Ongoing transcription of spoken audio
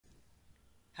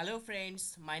Hello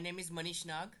friends, my name is Manish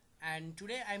Nag and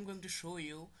today I'm going to show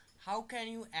you how can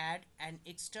you add an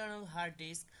external hard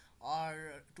disk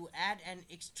or to add an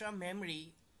extra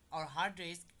memory or hard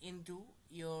disk into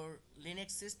your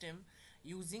Linux system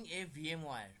using a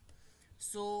VmWare.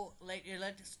 So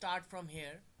let's start from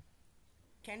here.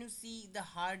 Can you see the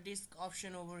hard disk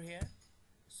option over here?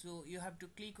 So you have to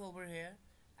click over here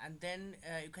and then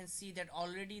you can see that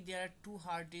already there are two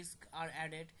hard disks are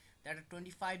added that are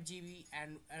 25 GB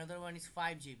and another one is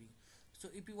 5 GB. So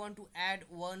if you want to add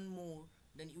one more,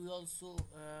 then you also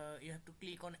you have to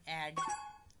click on add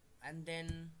and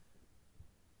then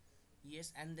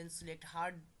yes, and then select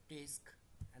hard disk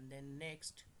and then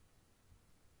next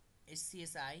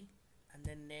SCSI and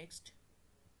then next.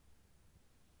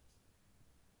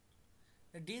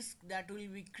 The disk that will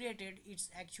be created,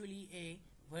 it's actually a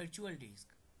virtual disk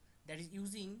that is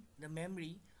using the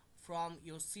memory from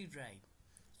your C drive.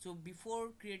 So before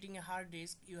creating a hard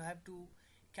disk, you have to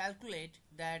calculate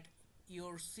that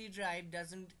your C drive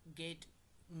doesn't get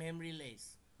memory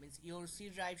less, means your C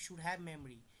drive should have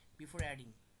memory before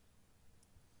adding.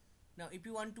 Now if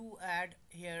you want to add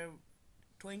here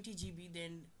 20 GB,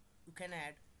 then you can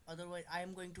add, otherwise I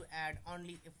am going to add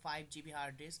only a 5 GB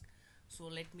hard disk. So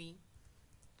let me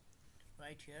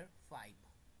write here 5.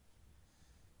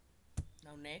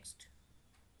 Now next,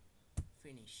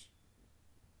 finish.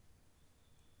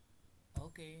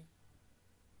 Okay,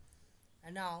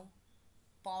 and now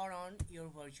power on your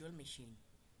virtual machine.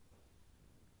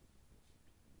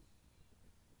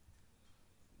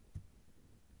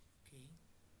 Okay,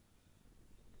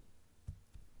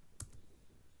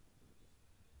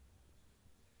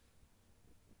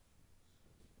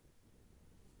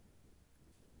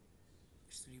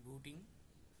 it's rebooting.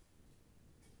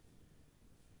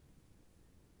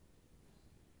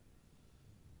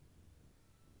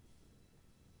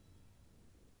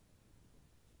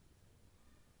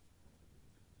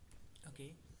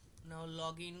 Okay, now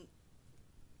log in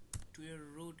to your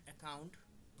root account,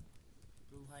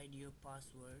 provide your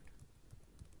password.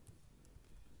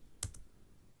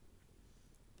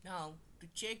 Now to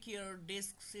check your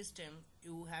disk system,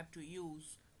 you have to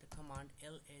use the command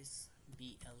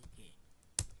lsblk.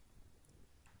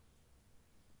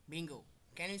 Bingo.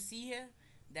 Can you see here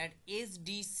that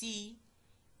SDC,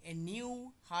 a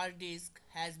new hard disk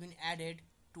has been added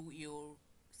to your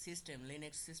system,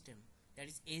 Linux system, that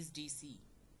is SDC.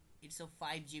 It's a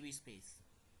 5 GB space.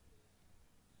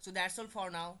 So that's all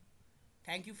for now.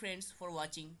 Thank you friends for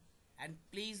watching, and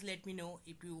please let me know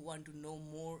if you want to know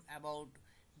more about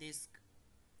this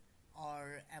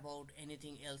or about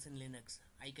anything else in Linux.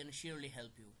 I can surely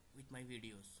help you with my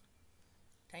videos.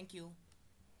 Thank you.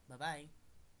 Bye bye.